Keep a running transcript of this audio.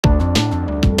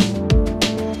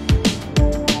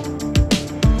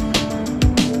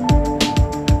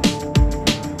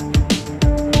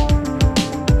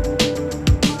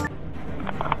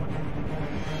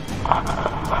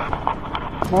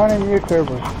Morning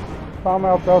YouTubers,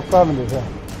 Sawmill Bill 70 here.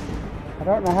 I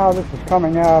don't know how this is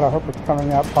coming out. I hope it's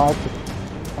coming out fine.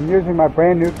 I'm using my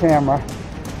brand new camera.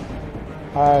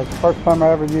 It's the first time I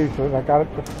ever used it. I got it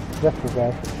just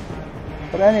yesterday.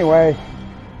 But anyway,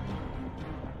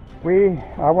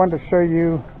 I wanted to show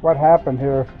you what happened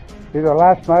here either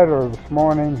last night or this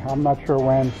morning. I'm not sure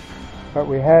when, but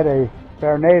we had a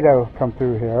Bearndo come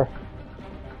through here.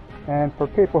 And for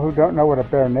people who don't know what a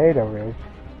Bearndo is,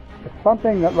 it's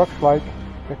something that looks like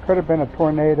it could have been a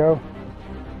tornado,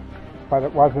 but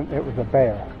it wasn't. It was a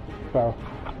bear. So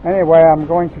anyway, I'm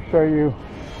going to show you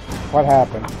what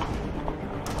happened.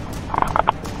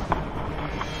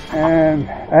 And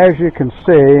as you can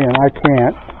see, and I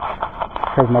can't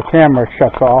because my camera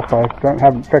shuts off. I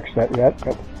haven't fixed that yet,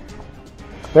 but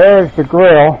there's the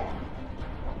grill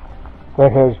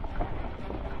that has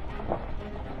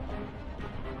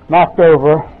knocked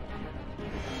over.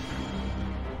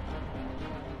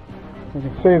 You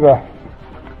can see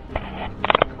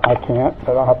I can't,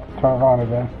 but I'll have to turn it on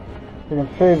again. You can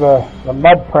see the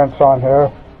mud prints on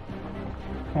here,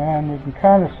 and you can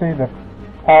kind of see the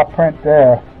paw print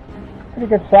there. Pretty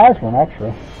good sized one,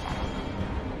 actually.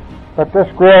 But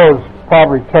this grill is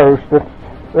probably toast.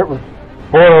 It was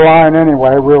borderline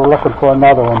anyway. We were looking for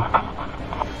another one.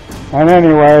 And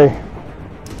anyway,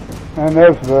 and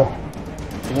there's the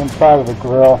inside of the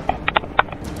grill.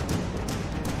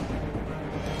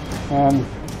 And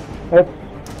it's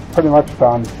pretty much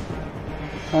done.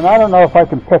 And I don't know if I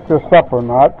can pick this up or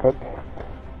not, but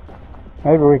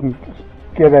maybe we can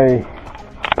get a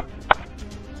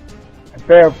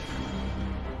bear.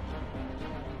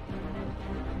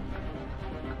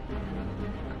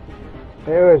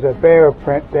 There is a bear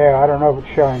print there. I don't know if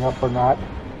it's showing up or not.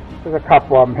 There's a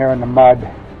couple of them here in the mud.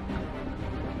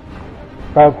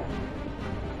 But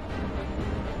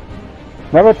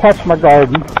never touched my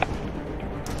garden.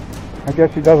 I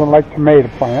guess he doesn't like tomato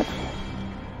plants.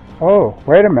 Oh,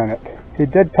 wait a minute. He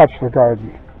did touch the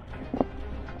garden.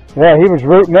 Yeah, he was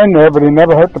rooting in there, but he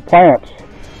never hurt the plants.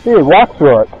 He walked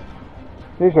through it.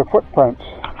 These are footprints.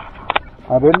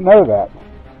 I didn't know that.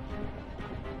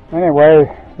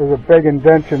 Anyway, there's a big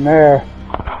indentation there.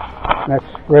 That's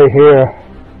right here.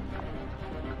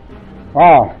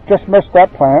 Wow, just missed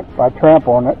that plant by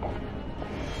trampling it.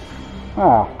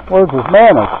 Ah, where's his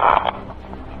manners?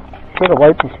 Should have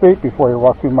wiped his feet before he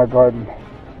walked through my garden.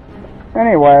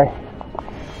 Anyway,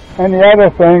 and the other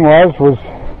thing was,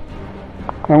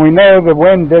 and we know the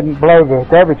wind didn't blow the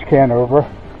garbage can over,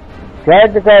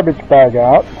 drag the garbage bag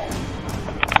out,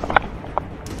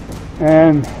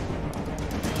 and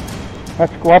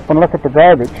let's go up and look at the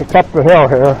garbage. It's up the hill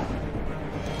here.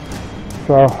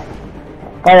 So,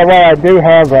 by the way, I do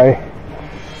have a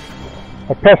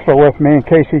pistol with me in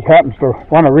case he happens to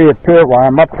want to reappear while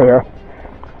I'm up here.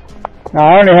 Now,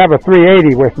 I only have a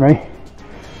 .380 with me,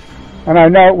 and I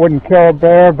know it wouldn't kill a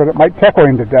bear, but it might tickle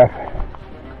him to death.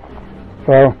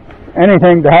 So,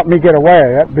 anything to help me get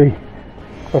away, that'd be.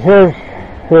 But here's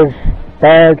his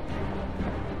bag.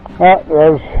 Oh,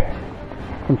 there's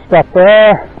some stuff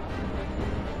there.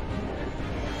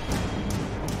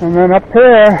 And then up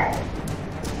here,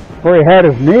 where he had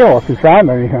his meal, if he found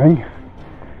anything.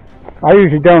 I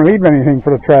usually don't leave anything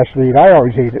for the trash to eat. I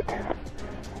always eat it.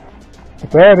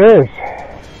 But there it is.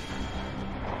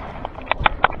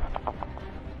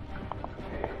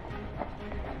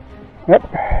 Yep.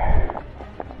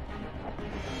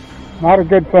 Not a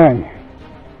good thing.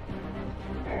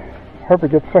 Hope he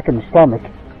gets sick in the stomach.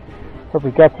 Hope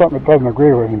he got something that doesn't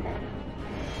agree with him.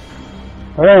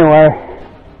 But anyway,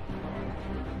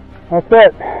 that's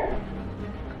it.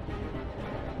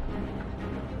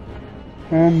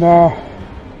 And I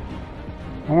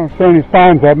don't see any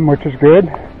signs of them, which is good.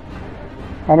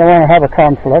 I don't want to have a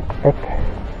conflict, but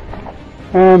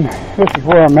and this is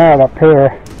where I'm at up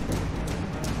here,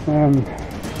 and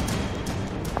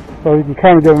so you can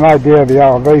kind of get an idea of the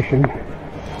elevation.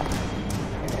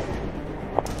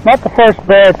 Not the first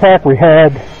bear attack we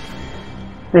had.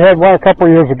 We had one a couple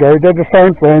of years ago. He did the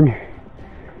same thing.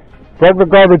 Drug the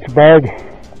garbage bag,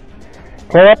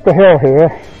 clear up the hill here,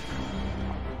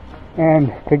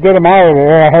 and to get him out of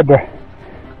there, I had to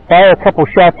fire a couple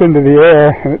shots into the air,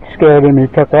 and it scared him. He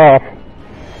took off.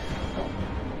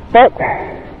 But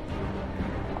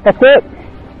that's it.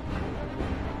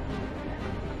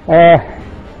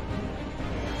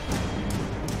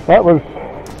 That was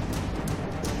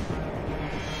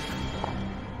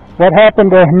what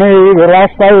happened to me the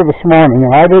last night of this morning,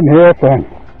 and I didn't hear a thing.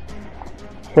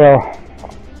 So,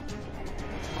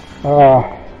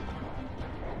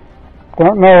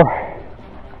 don't know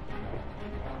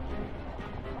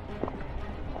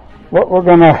what we're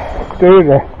going to do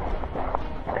to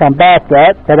combat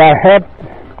that, but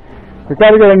we've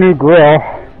got to get a new grill,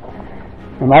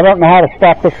 and I don't know how to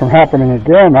stop this from happening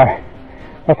again.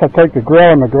 Unless I take the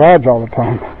grill in the garage all the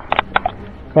time.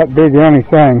 That'd be the only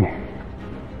thing.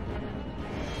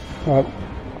 But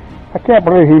I can't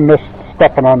believe he missed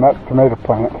stepping on that tomato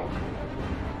plant.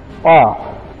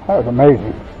 Wow, that was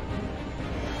amazing.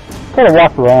 Could have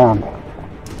walked around.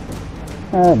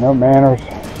 No manners.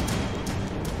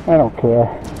 I don't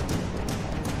care.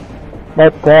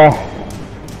 But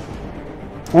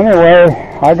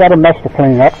anyway, I got a mess to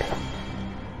clean up,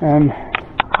 and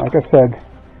like I said,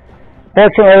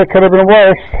 fortunately it could have been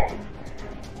worse.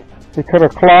 He could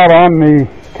have clawed on the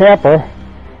camper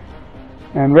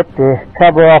and ripped the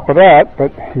cover off of that,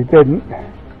 but he didn't.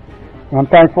 And I'm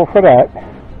thankful for that.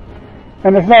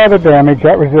 And there's no other damage,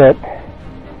 that was it.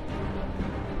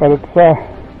 But it's a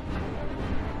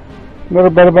little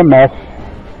bit of a mess.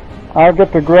 I'll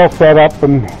get the grill set up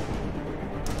and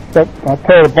I'll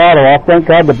tear the bottle off. Thank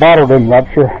God the bottle didn't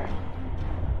rupture.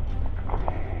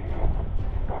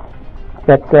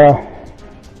 But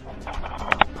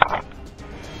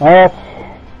that's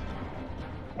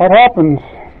what happens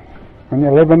when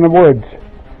you live in the woods.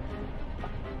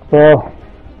 So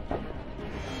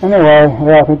anyway,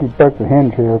 yeah, I think he broke the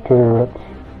hinge here too.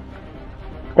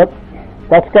 But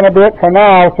that's going to be it for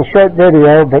now. It's a short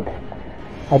video, but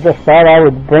I just thought I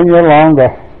would bring you along to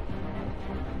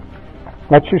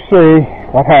let you see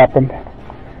what happened.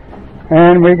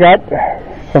 And we got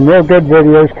some real good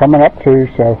videos coming up too,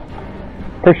 so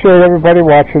appreciate everybody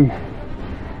watching,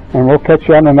 and we'll catch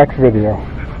you on the next video.